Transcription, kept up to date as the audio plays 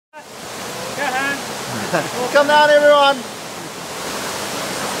Come down, everyone.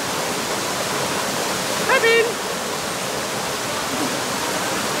 Come in.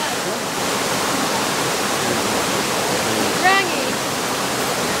 Rangy.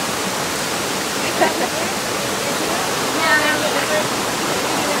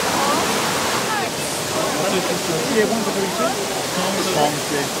 Yeah, one for 32. Songs,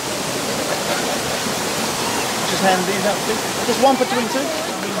 yeah. Just hand these out, please. Just one for 22.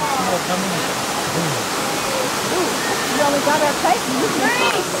 You only got our plate.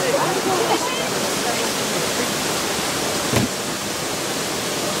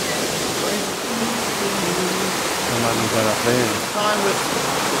 Time with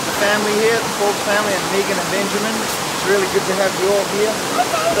the family here, the Forbes family, and Megan and Benjamin. It's really good to have you all here.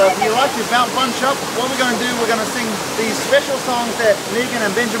 So if you like to bunch up, what we're going to do, we're going to sing these special songs that Megan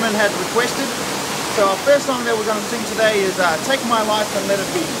and Benjamin had requested. So our first song that we're going to sing today is Take My Life and Let It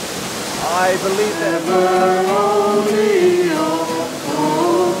Be. I believe that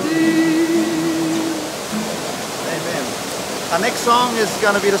Amen. Our next song is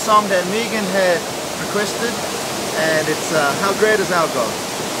going to be the song that Megan had requested, and it's How Great Is Our God.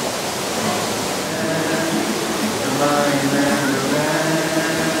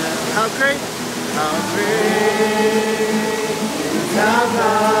 How great is our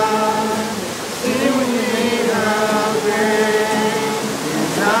God. Sing with me, how great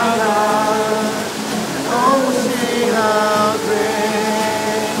is our God. And all will see how great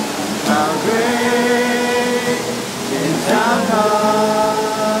is our God.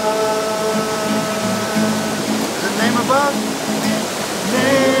 The name above?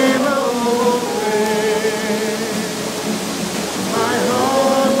 Name above. My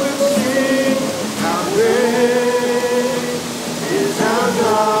heart will sing how great is our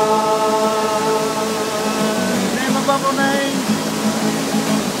God. Name above all names.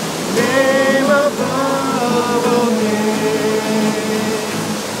 Name above all names.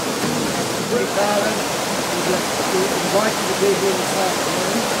 Great Father, we invite you to be here this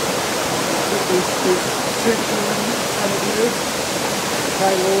afternoon. We speak scripture out of you.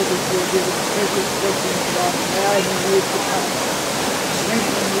 Pray, Lord, that you will give us special blessings right now in the years to come.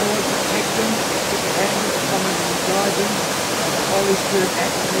 Strengthen them, Lord, protect them, put your hand upon them and guide them, and the Holy Spirit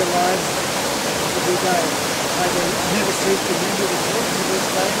act in their lives every day. May they never cease to remember the blessings of this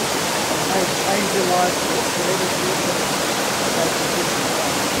day, and may it change their lives forever future.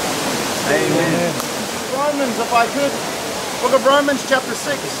 Amen. Romans, if I could. Book of Romans chapter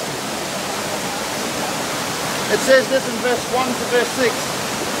 6. It says this in verse 1 to verse 6.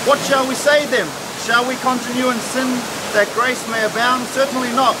 What shall we say then? Shall we continue in sin that grace may abound?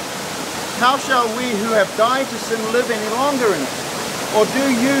 Certainly not. How shall we who have died to sin live any longer in it? Or do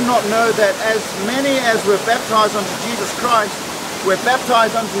you not know that as many as were baptized unto Jesus Christ were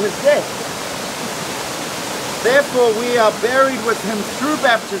baptized unto his death? Therefore we are buried with him through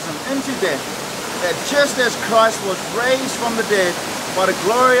baptism into death, that just as Christ was raised from the dead by the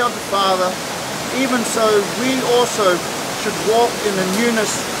glory of the Father, even so we also should walk in the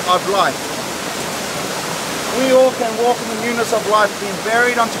newness of life. We all can walk in the newness of life, being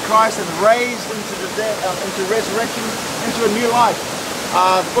buried unto Christ and raised into the death, into resurrection, into a new life.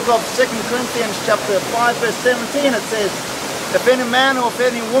 The book of 2 Corinthians chapter 5 verse 17, it says, if any man or if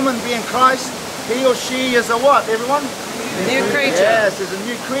any woman be in Christ, he or she is a what, everyone? New creature. Yes, is a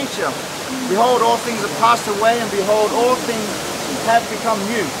new creature. Behold, all things have passed away, and behold, all things have become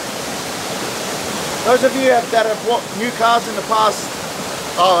new. Those of you that have bought new cars in the past,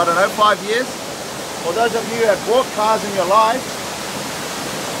 I don't know, 5 years, or those of you who have bought cars in your life,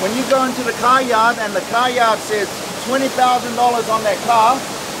 when you go into the car yard and the car yard says $20,000 on that car,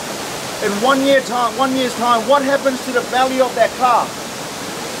 in 1 year's time, what happens to the value of that car?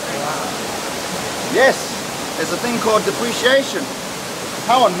 Yes, there's a thing called depreciation.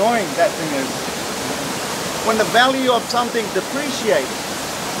 How annoying that thing is. When the value of something depreciates.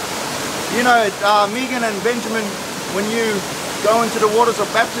 You know, Megan and Benjamin, when you go into the waters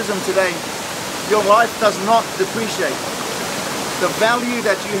of baptism today, your life does not depreciate. The value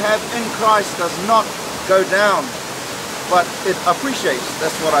that you have in Christ does not go down, but it appreciates.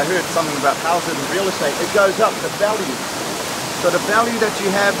 That's what I heard, something about houses and real estate. It goes up, the value. So the value that you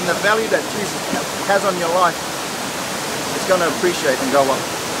have and the value that Jesus has on your life, it's going to appreciate and go up.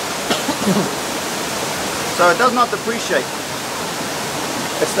 So it does not depreciate.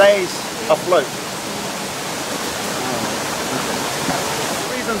 It stays afloat.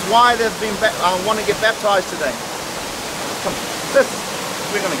 Reasons why they've been want to get baptized today. Come,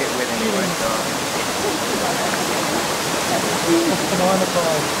 we're going to get wet anyway.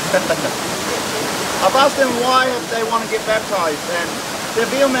 I've asked them why they want to get baptized, and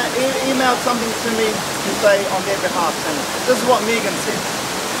they've emailed something to me to say on their behalf, and this is what Megan said.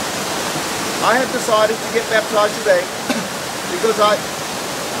 I have decided to get baptized today because I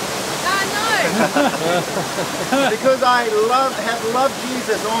because I have loved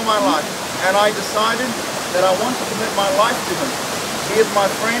Jesus all my life, and I decided that I want to commit my life to him. He is my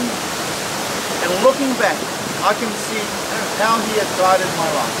friend, and looking back, I can see how he has guided my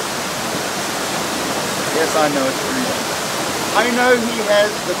life. Yes, I know it's true. I know he has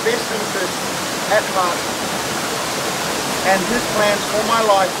the best interest at heart, and his plans for my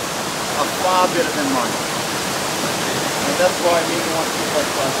life are far better than mine. And that's why Megan wants to be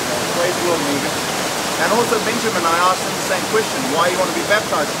baptized today. Praise the Lord, Megan. And also Benjamin, I asked him the same question, why you want to be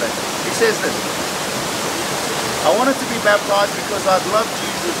baptized today? He says this: I wanted to be baptized because I've loved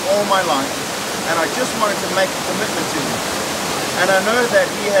Jesus all my life, and I just wanted to make a commitment to him. And I know that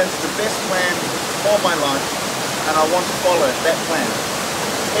he has the best plan for my life, and I want to follow that plan.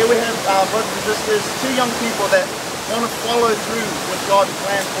 Here we have our brothers and sisters, two young people that want to follow through with God's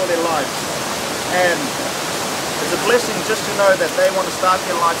plan for their lives. And it's a blessing just to know that they want to start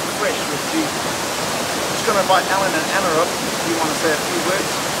their life fresh with Jesus. I'm just going to invite Alan and Anna up if you want to say a few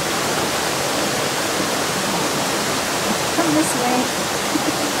words. Come this way.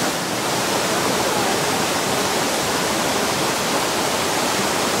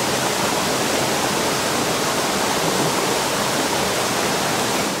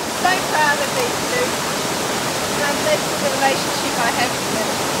 So proud of these two, and I'm blessed with the relationship I have with them.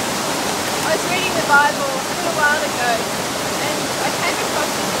 I was reading the Bible a little while ago, and I came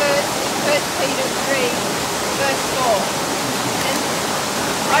across this verse in 1 Peter 3, verse 4, and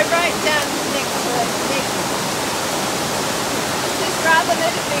I wrote down next to it, next. It says, rather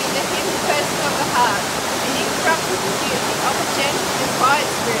let it be the hidden person of the heart, an incorruptible gift of a gentle and quiet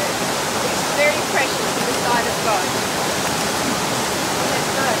spirit, which is very precious in the sight of God.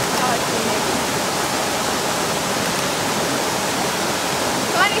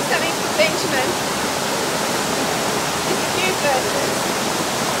 Finding something for Benjamin is a few verses.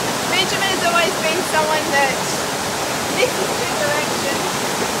 Benjamin has always been someone that listens to directions,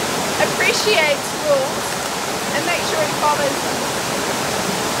 appreciates rules, and makes sure he follows them.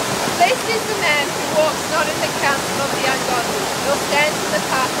 Blessed is the man who walks not in the counsel of the ungodly, nor stands in the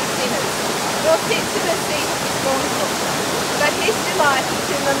path of sinners, nor sits in the seat of the scornful. But his delight is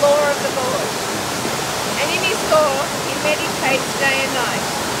in the law of the Lord, and in his law he meditates day and night.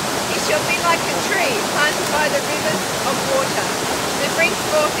 He shall be like a tree planted by the rivers of water, that brings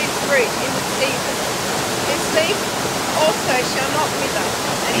forth its fruit in the season. His leaf also shall not wither,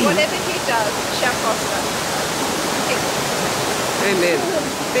 and whatever he does shall prosper. Amen.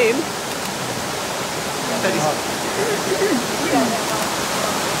 Ben?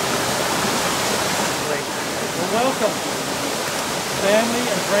 Well, welcome, family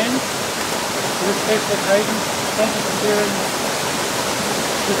and friends, to this special occasion. Thank you for sharing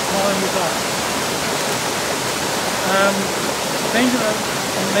this time with us. Benjamin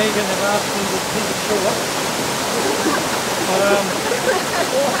and Megan have asked me to keep it short, but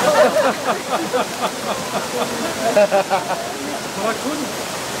I couldn't.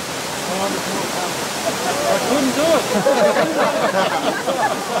 I couldn't do it.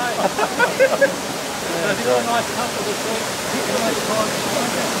 If you've got a nice comfortable seat, pick a nice time.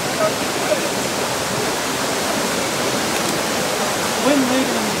 When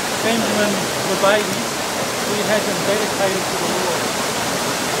Megan and Benjamin were babies, we had them dedicated to the Lord.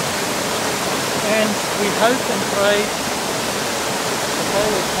 And we hoped and prayed that they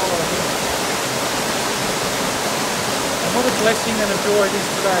would follow him. And what a blessing and a joy it is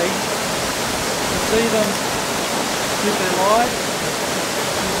today to see them give their lives,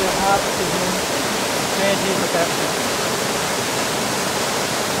 give their hearts to him, stand here for baptism.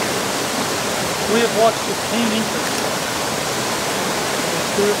 We have watched with keen interest the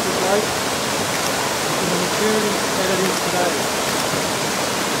spiritual growth and the maturity that it is today.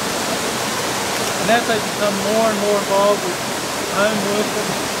 And as they become more and more involved with home worship,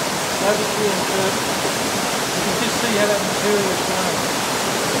 Sabbath school and church, you can just see how that maturity is growing.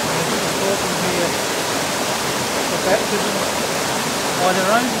 And we're talking here for baptism by their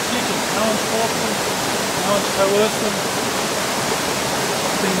own decision. No one's forced them, no one's coerced them.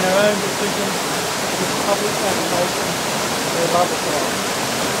 It's been their own decision, this public affirmation of their love of God.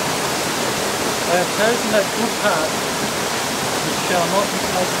 They have chosen that good path which shall not be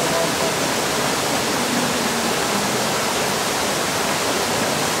taken away from them.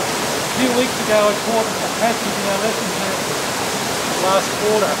 A few weeks ago I taught a passage in our lesson plan last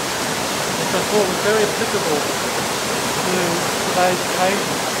quarter which I thought was very applicable to today's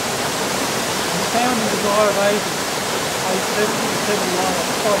occasion. And found in Desire of Ages, page 70. 71,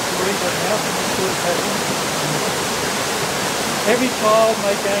 I'll try to read that now from the Short Passion. Every child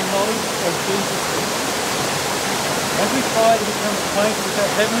may gain knowledge of Jesus Christ. As we try to become acquainted with our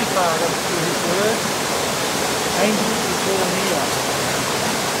Heavenly Father through His Word, angels will draw near.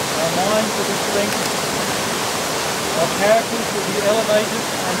 Our minds will be strengthened. Our characters will be elevated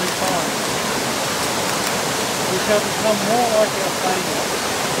and refined. We shall become more like our Saviour.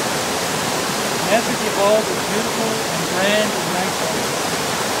 And as we behold the beautiful and grand in nature,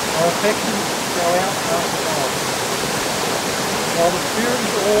 our affections go out after God. While the spirit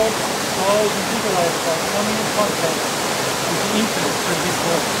is awed, slows and invigorated by coming in contact with the infinite through His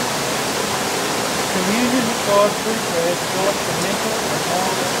work. Communion with God through prayer develops the mental and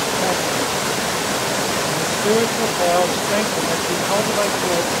moral capacity, and the spiritual power is strengthened as we cultivate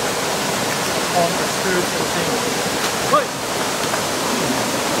thoughts upon the spiritual things.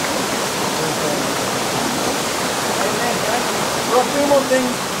 Amen. We've got two more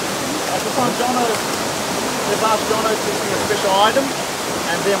things. At the time, Jono, let's ask Jono to sing a special item,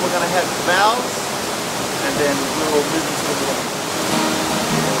 and then we're going to have vows, and then we'll move into the water.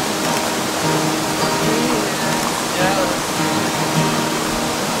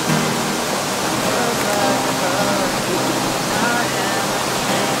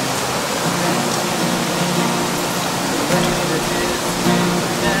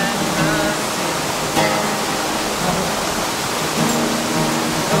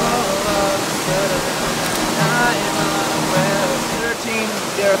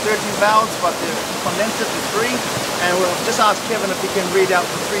 There are 13 vows, but they're condensed to 3, and we'll just ask Kevin if he can read out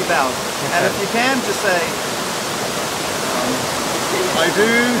the 3 vows. Okay. And if you can, just say, I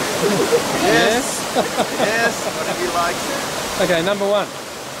do, yes, yes, whatever you like. Okay, number 1.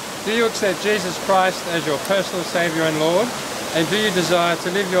 Do you accept Jesus Christ as your personal Saviour and Lord? And do you desire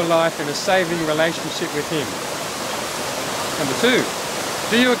to live your life in a saving relationship with Him? Number 2.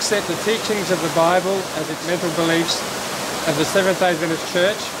 Do you accept the teachings of the Bible as its mental beliefs of the Seventh-day Adventist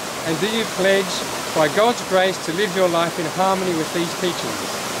Church, and do you pledge by God's grace to live your life in harmony with these teachings?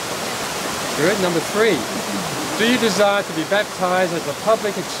 Good. Number 3. Do you desire to be baptized as a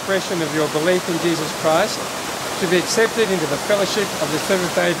public expression of your belief in Jesus Christ, to be accepted into the fellowship of the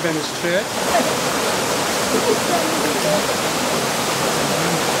Seventh-day Adventist Church?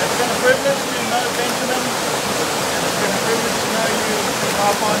 It's been a privilege to know Benjamin, and it's been a privilege to know you through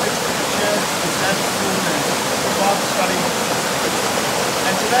Pathfinders, through the church, through Sabbath school, and Bible study.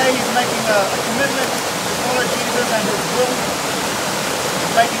 And today he's making a commitment to follow Jesus and His will.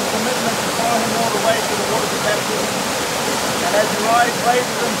 He's making a commitment to follow Him all the way to the waters of baptism. And as he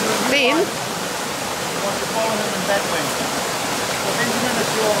raises into a new life, he wants to follow Him in that way. So Benjamin,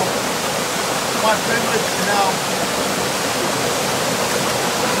 it's my privilege to now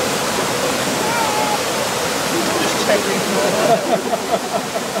just checking.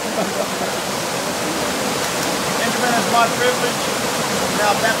 Benjamin, it's my privilege to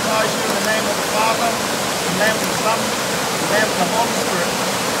now baptize you in the name of the Father, in the name of the Son, in the name of the Holy Spirit.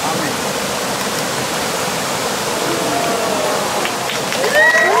 Amen.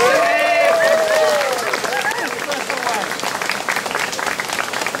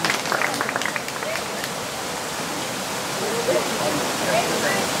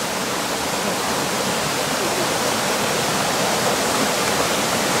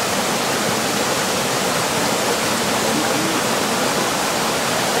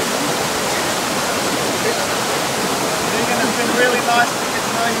 Really nice to get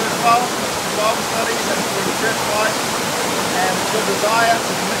to know you as well through Bible studies and through the church life, and your desire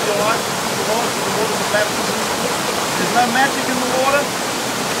to commit your life to the Lord through the waters of baptism. There's no magic in the water.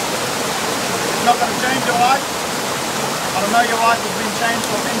 It's not going to change your life. I don't know, your life has been changed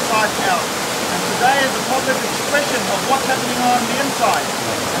from inside out. And today is a public expression of what's happening on the inside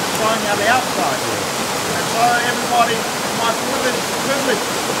and showing on the outside. And so everybody, it's my privilege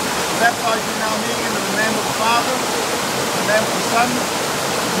to baptize you now, Megan, in the name of the Father, in the name of the Son, in the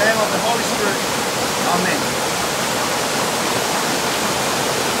name of the Holy Spirit. Amen.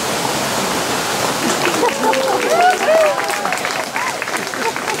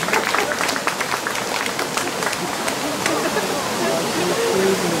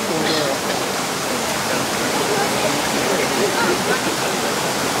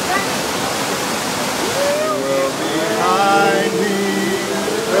 Behind me,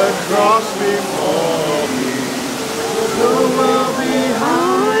 the cross before me. The world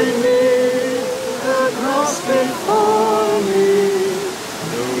behind me, the cross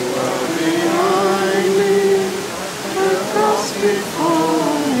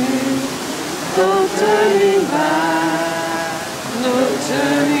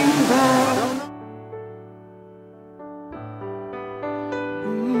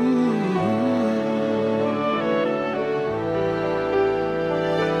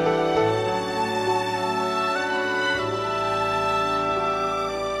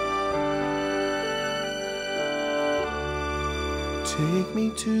Take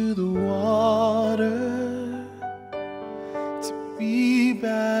me to the water to be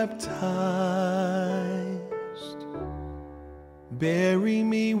baptized. Bury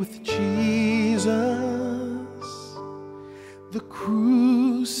me with Jesus, the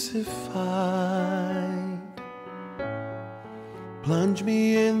crucified. Plunge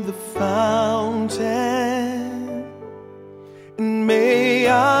me in the fountain, and may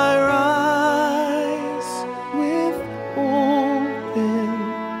I rise with open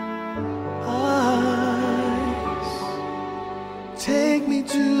eyes. Take me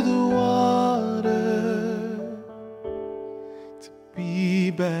to the water to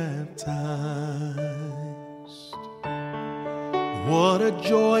be baptized. What a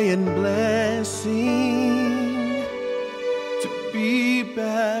joy and blessing to be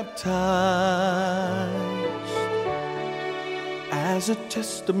baptized as a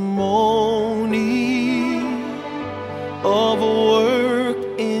testimony of a work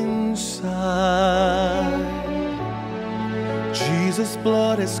inside. Jesus'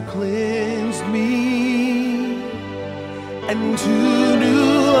 blood has cleansed me, and to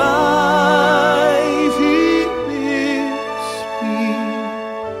new life He bids me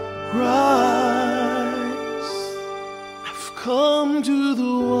rise. I've come to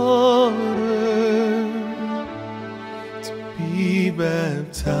the water to be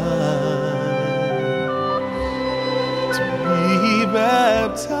baptized, to be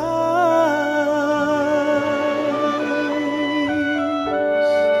baptized.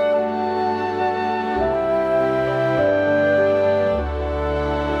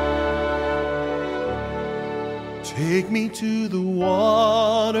 Take me to the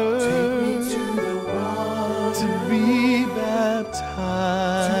water, to be baptized.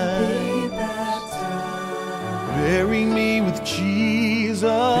 Bury me with Jesus,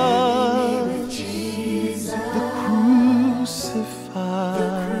 the crucified.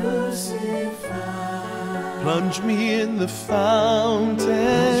 Plunge me in the fountain,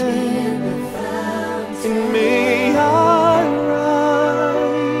 and may I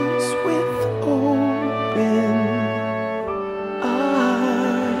rise with open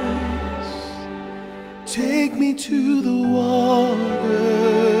eyes. Take me to the water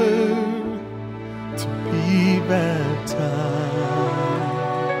to be baptized.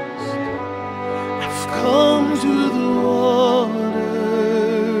 I've come